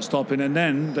bit of shot stopping, and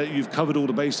then that you've covered all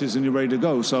the bases and you're ready to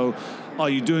go. So are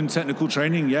you doing technical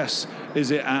training? Yes.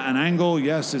 Is it at an angle?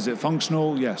 Yes. Is it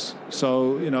functional? Yes.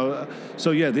 So,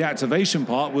 the activation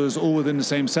part was all within the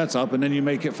same setup, and then you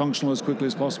make it functional as quickly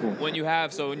as possible. When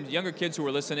younger kids who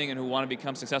are listening and who want to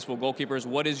become successful goalkeepers,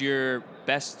 what is your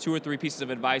best 2 or 3 pieces of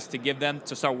advice to give them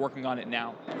to start working on it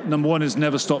now? Number 1 is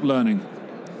never stop learning.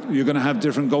 You're going to have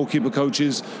different goalkeeper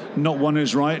coaches. Not one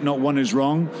is right, not one is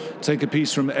wrong. Take a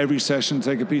piece from every session,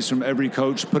 take a piece from every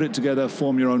coach, put it together,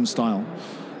 form your own style.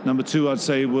 Number 2, I'd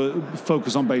say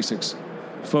focus on basics.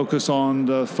 Focus on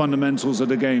the fundamentals of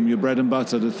the game, your bread and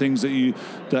butter, the things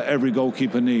that every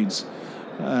goalkeeper needs.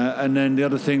 And then the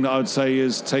other thing that I would say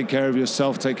is take care of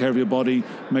yourself, take care of your body,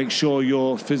 make sure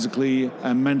you're physically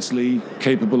and mentally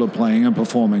capable of playing and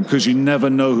performing, because you never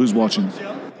know who's watching.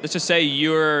 Let's just say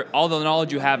you're all the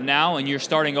knowledge you have now and you're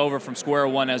starting over from square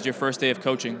one as your first day of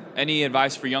coaching. Any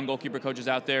advice for young goalkeeper coaches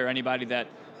out there, or anybody that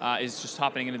is just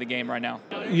hopping into the game right now?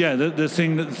 Yeah, the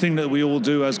thing that we all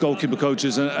do as goalkeeper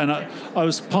coaches, and I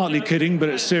was partly kidding, but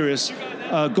it's serious.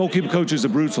 Goalkeeper coaches are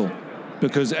brutal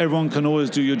because everyone can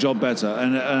always do your job better.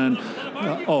 And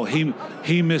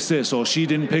he missed this, or she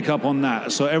didn't pick up on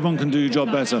that, so everyone can do your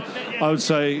job better. I would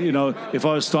say, if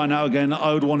I was starting out again,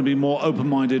 I would want to be more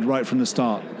open-minded right from the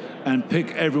start and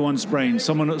pick everyone's brain.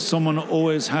 Someone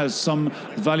always has some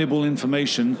valuable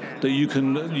information that you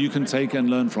can take and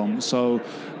learn from. So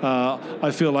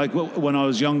I feel like when I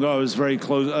was younger, I was very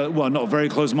close. Not very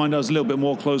close-minded. I was a little bit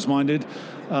more close-minded.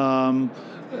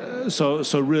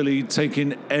 So really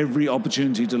taking every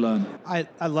opportunity to learn. I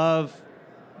love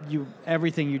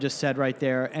everything you just said right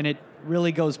there, and it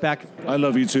really goes back. I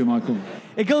love you too, Michael.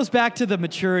 It goes back to the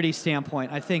maturity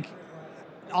standpoint. I think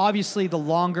obviously the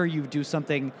longer you do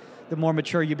something, the more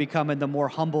mature you become and the more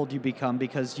humbled you become,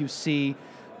 because you see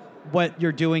what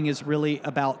you're doing is really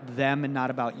about them and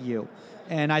not about you.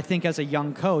 And I think as a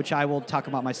young coach, I will talk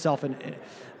about myself, and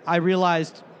I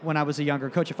realized when I was a younger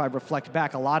coach, if I reflect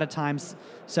back, a lot of times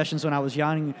sessions when I was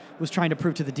young was trying to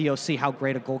prove to the DOC how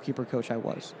great a goalkeeper coach I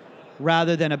was,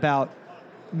 rather than about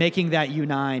making that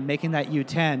U9, making that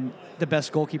U10 the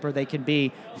best goalkeeper they can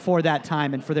be for that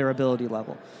time and for their ability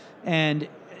level. And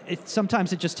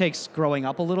sometimes it just takes growing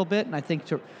up a little bit, and I think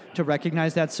to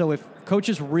recognize that. So if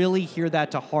coaches really hear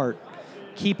that to heart,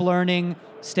 keep learning,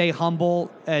 stay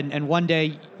humble, and one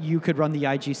day you could run the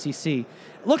IGCC.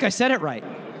 Look, I said it right.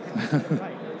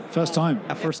 First time.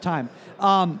 First time.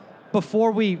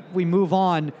 Before we move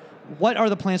on, what are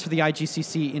the plans for the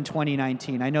IGCC in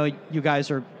 2019? I know you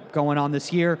guys are going on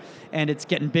this year, and it's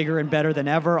getting bigger and better than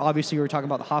ever. Obviously, you were talking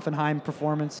about the Hoffenheim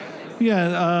performance.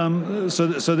 Yeah, so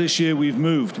this year we've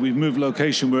moved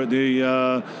location. We're at the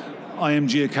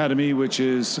IMG Academy, which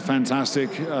is fantastic.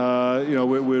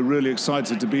 We're really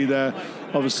excited to be there.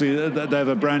 Obviously, they have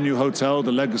a brand new hotel,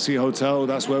 the Legacy Hotel.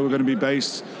 That's where we're going to be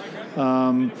based.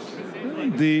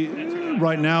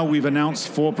 Right now, we've announced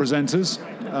 4 presenters.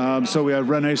 So we have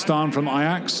René Staan from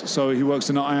Ajax. So he works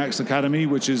in the Ajax Academy,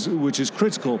 which is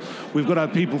critical. We've got to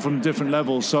have people from different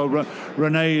levels. So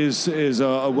René is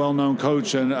a well-known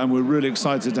coach, and we're really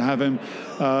excited to have him.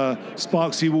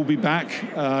 Sparksy will be back.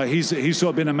 He's sort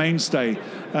of been a mainstay.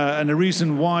 And the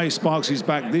reason why Sparksy's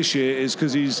back this year is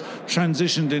because he's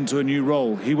transitioned into a new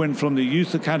role. He went from the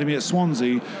youth academy at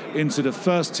Swansea into the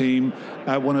first team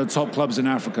at one of the top clubs in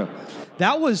Africa.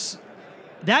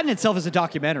 That in itself is a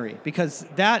documentary, because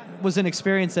that was an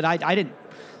experience that I didn't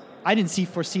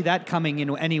foresee that coming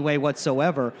in any way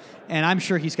whatsoever, and I'm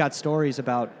sure he's got stories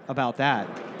about that.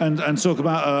 And talk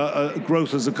about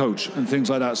growth as a coach and things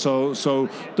like that. So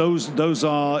those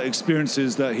are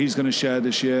experiences that he's going to share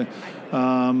this year.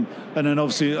 And then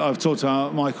obviously I've talked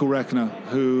about Michael Reckner,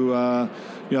 who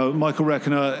Michael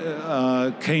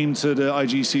Reckner came to the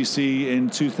IGCC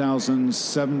in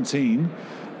 2017.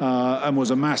 And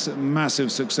was a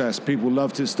massive success. People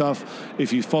loved his stuff.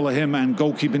 If you follow him and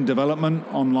goalkeeping development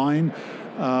online,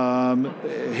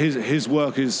 his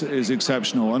work is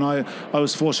exceptional. And I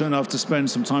was fortunate enough to spend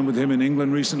some time with him in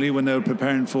England recently when they were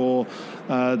preparing for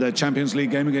their Champions League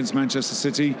game against Manchester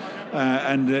City,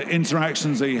 and the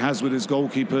interactions that he has with his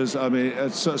goalkeepers. I mean,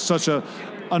 it's such a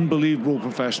unbelievable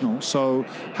professional. So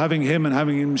having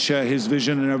him share his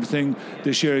vision and everything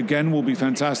this year again will be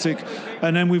fantastic.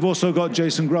 And then we've also got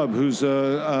Jason Grubb, who's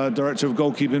director of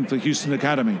goalkeeping for Houston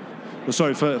Academy.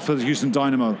 For the Houston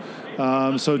Dynamo.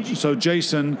 So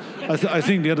Jason, I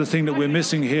think the other thing that we're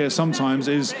missing here sometimes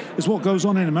is what goes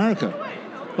on in America.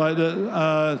 Like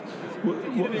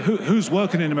who's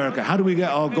working in America? How do we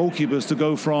get our goalkeepers to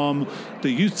go from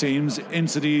the youth teams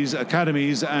into these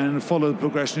academies and follow the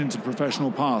progression into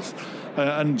professional path?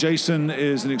 And Jason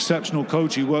is an exceptional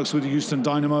coach. He works with the Houston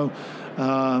Dynamo.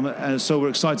 And so we're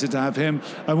excited to have him,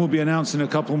 and we'll be announcing a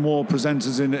couple more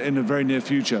presenters in the very near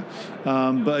future.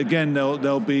 But again,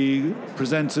 there'll be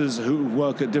presenters who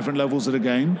work at different levels of the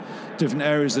game, different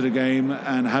areas of the game,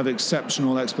 and have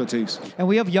exceptional expertise. And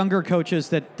we have younger coaches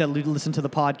that listen to the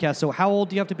podcast. So how old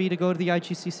do you have to be to go to the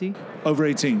IGCC? Over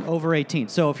 18. Over 18.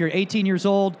 So if you're 18 years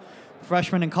old,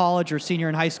 freshman in college or senior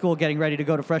in high school, getting ready to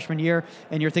go to freshman year,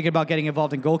 and you're thinking about getting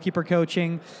involved in goalkeeper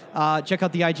coaching, check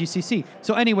out the IGCC.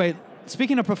 So anyway,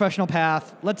 speaking of professional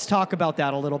path, let's talk about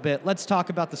that a little bit. Let's talk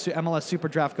about the MLS Super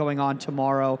Draft going on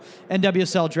tomorrow.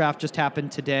 NWSL Draft just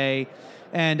happened today.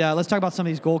 And let's talk about some of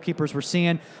these goalkeepers we're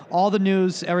seeing. All the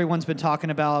news everyone's been talking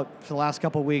about for the last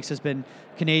couple of weeks has been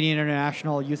Canadian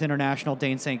International, Youth International,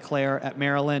 Dane St. Clair at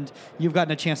Maryland. You've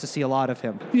gotten a chance to see a lot of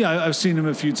him. Yeah, I've seen him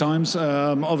a few times.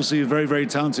 Obviously a very, very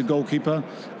talented goalkeeper.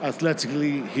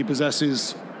 Athletically, he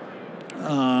possesses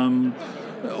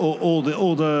all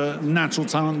the natural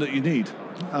talent that you need.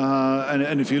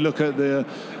 And if you look at the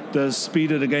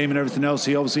speed of the game and everything else,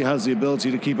 he obviously has the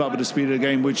ability to keep up with the speed of the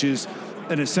game, which is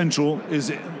an essential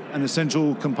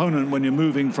component when you're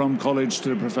moving from college to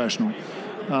the professional.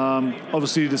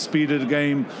 Obviously, the speed of the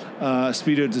game,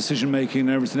 speed of decision making, and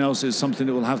everything else is something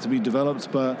that will have to be developed.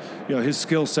 But his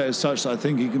skill set is such that I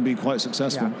think he can be quite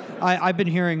successful. Yeah. I've been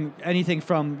hearing anything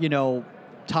from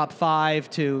top 5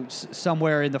 to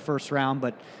somewhere in the first round,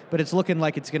 but it's looking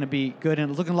like it's going to be good, and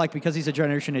it's looking like because he's a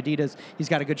Generation Adidas, he's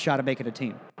got a good shot at making a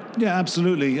team. Yeah,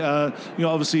 absolutely.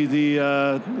 Obviously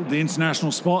the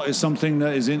international spot is something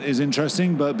that is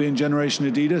interesting, but being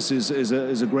Generation Adidas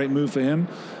is a great move for him.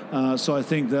 So I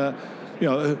think that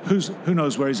who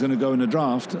knows where he's going to go in the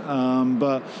draft,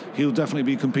 but he'll definitely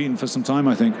be competing for some time,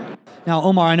 I think. Now,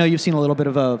 Omar, I know you've seen a little bit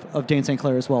of Dane St.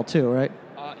 Clair as well too, right?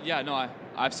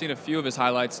 I've seen a few of his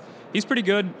highlights. He's pretty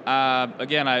good.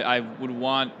 Again, I would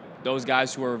want those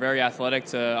guys who are very athletic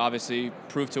to obviously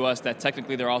prove to us that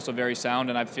technically they're also very sound,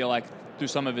 and I feel like through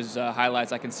some of his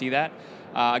highlights I can see that.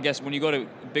 I guess when you go to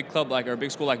a big club or a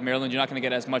big school like Maryland, you're not going to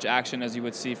get as much action as you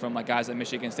would see from guys at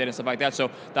Michigan State and stuff like that.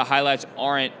 So the highlights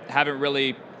haven't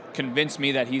really convinced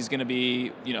me that he's going to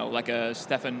be, like a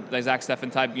Zach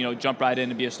Steffen type, jump right in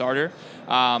and be a starter.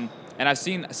 And I've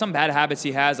seen some bad habits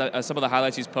he has. Some of the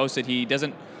highlights he's posted,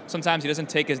 sometimes he doesn't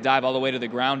take his dive all the way to the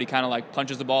ground. He kind of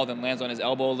punches the ball, then lands on his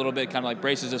elbow a little bit, kind of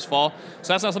braces his fall.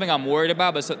 So that's not something I'm worried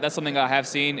about, but that's something I have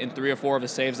seen in 3 or 4 of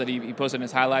his saves that he posted in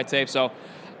his highlight tape. So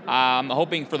I'm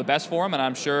hoping for the best for him, and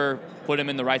I'm sure put him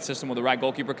in the right system with the right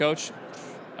goalkeeper coach.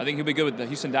 I think he'll be good with the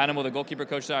Houston Dynamo, the goalkeeper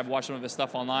coach there. I've watched some of his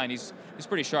stuff online. He's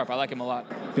pretty sharp. I like him a lot.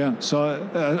 Yeah, so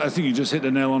I think you just hit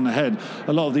the nail on the head.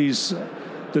 A lot of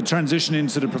the transition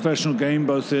into the professional game,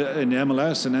 both in the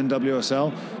MLS and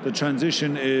NWSL, the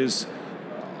transition is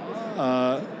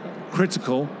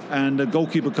critical, and the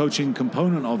goalkeeper coaching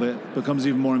component of it becomes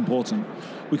even more important.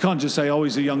 We can't just say, oh,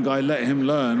 he's a young guy, let him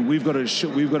learn. We've got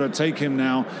to take him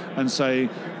now and say,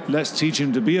 let's teach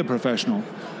him to be a professional.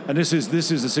 And this is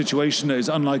a situation that is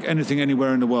unlike anything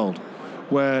anywhere in the world,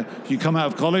 where you come out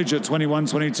of college at 21,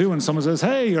 22, and someone says,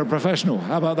 hey, you're a professional.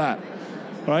 How about that?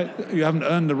 Right? You haven't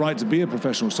earned the right to be a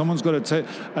professional. Someone's got to take,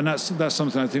 and that's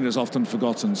something I think that's often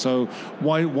forgotten. So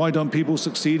why don't people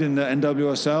succeed in the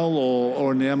NWSL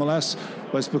or in the MLS?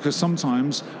 Well, it's because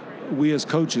sometimes we as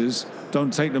coaches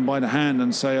don't take them by the hand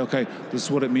and say, okay, this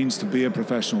is what it means to be a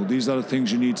professional. These are the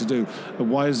things you need to do.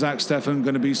 And why is Zach Steffen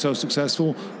going to be so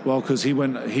successful? Well, because he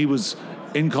was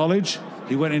in college,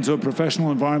 he went into a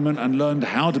professional environment and learned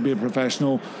how to be a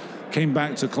professional, came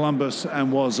back to Columbus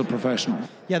and was a professional.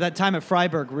 Yeah, that time at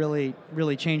Freiburg really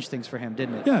changed things for him,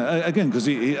 didn't it? Yeah, again, because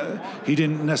he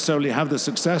didn't necessarily have the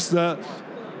success that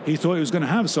he thought he was going to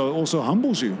have, so it also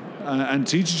humbles you and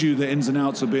teaches you the ins and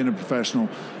outs of being a professional,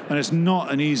 and it's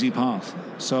not an easy path.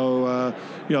 So,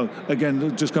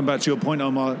 again, just come back to your point,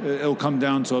 Omar, it'll come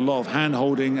down to a lot of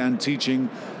hand-holding and teaching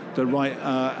the right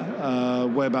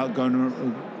way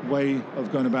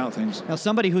of going about things. Now,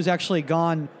 somebody who's actually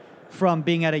gone from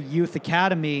being at a youth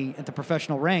academy at the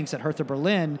professional ranks at Hertha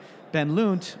Berlin, Ben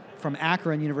Lundt from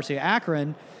Akron, University of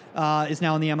Akron, is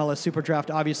now in the MLS Super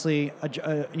Draft. Obviously,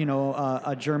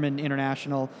 a German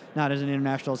international, not as an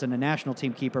international as in a national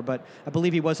team keeper, but I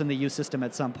believe he was in the youth system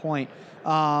at some point.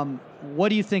 What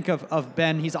do you think of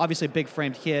Ben? He's obviously a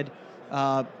big-framed kid,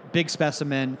 big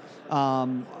specimen,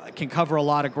 can cover a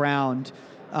lot of ground.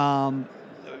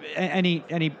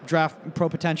 Any draft pro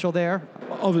potential there?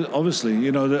 Obviously,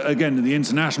 again, the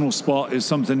international spot is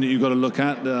something that you've got to look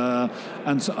at,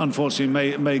 and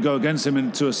unfortunately may go against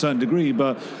him to a certain degree.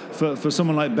 But for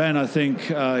someone like Ben, I think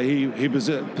he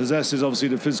possesses obviously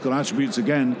the physical attributes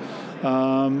again.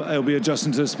 It'll be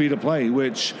adjusting to the speed of play,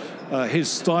 which his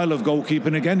style of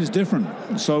goalkeeping again is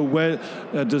different. So where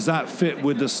does that fit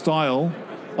with the style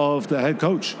of the head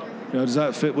coach? Does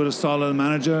that fit with the style of the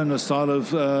manager and the style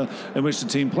of in which the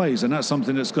team plays? And that's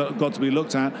something that's got to be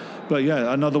looked at. But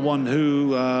yeah, another one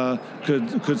who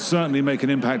could certainly make an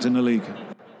impact in the league.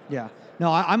 Yeah.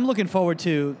 No, I'm looking forward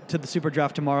to the Super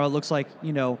Draft tomorrow. It looks like,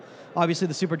 obviously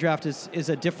the Super Draft is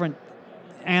a different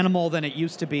animal than it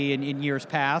used to be in years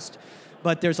past.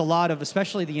 But there's a lot of,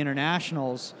 especially the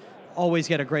internationals, always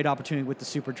get a great opportunity with the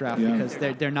Super Draft because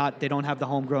they don't have the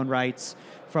homegrown rights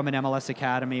from an MLS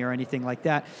academy or anything like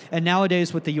that. And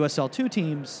nowadays with the USL2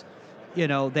 teams,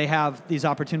 they have these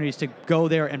opportunities to go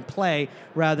there and play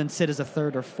rather than sit as a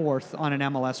third or fourth on an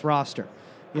MLS roster.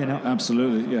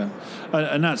 Absolutely, yeah,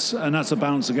 and that's a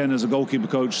balance again as a goalkeeper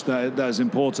coach that is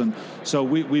important. So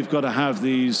we've got to have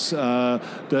these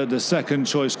the second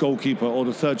choice goalkeeper or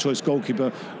the third choice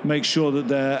goalkeeper make sure that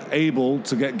they're able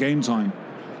to get game time.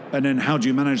 And then how do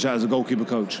you manage that as a goalkeeper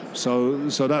coach? So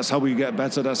that's how we get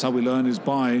better. That's how we learn, is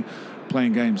by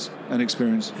playing games and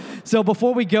experience. So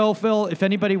before we go, Phil, if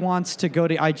anybody wants to go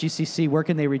to IGCC, where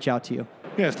can they reach out to you?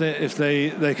 Yeah, if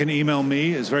they can email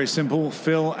me, it's very simple,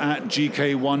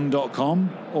 phil@gk1.com,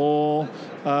 or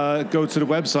go to the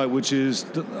website, which is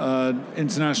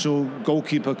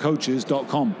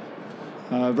internationalgoalkeepercoaches.com.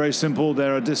 Very simple.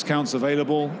 There are discounts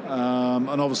available,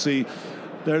 and obviously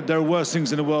there are worse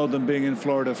things in the world than being in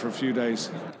Florida for a few days.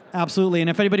 Absolutely. And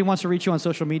if anybody wants to reach you on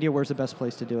social media, where's the best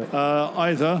place to do it?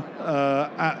 Either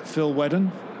at Phil Wedden,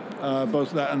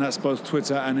 that's both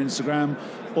Twitter and Instagram,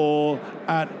 or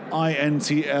at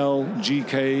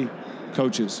INTLGK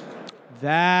Coaches.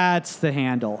 That's the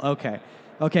handle. Okay.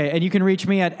 And you can reach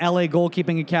me at LA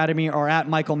Goalkeeping Academy or at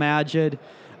Michael Magid.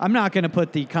 I'm not going to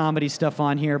put the comedy stuff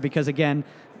on here because, again,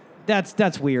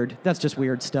 that's weird. That's just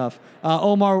weird stuff.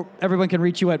 Omar, everyone can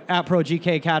reach you at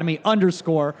ProGK Academy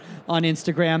 _ on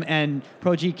Instagram, and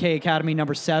ProGK Academy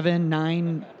number 7,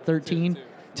 9, 13,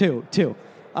 2.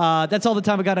 That's all the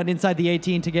time we got on Inside the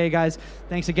 18 today, guys.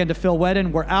 Thanks again to Phil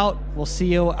Wedden. We're out. We'll see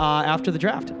you after the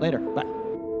draft. Later. Bye.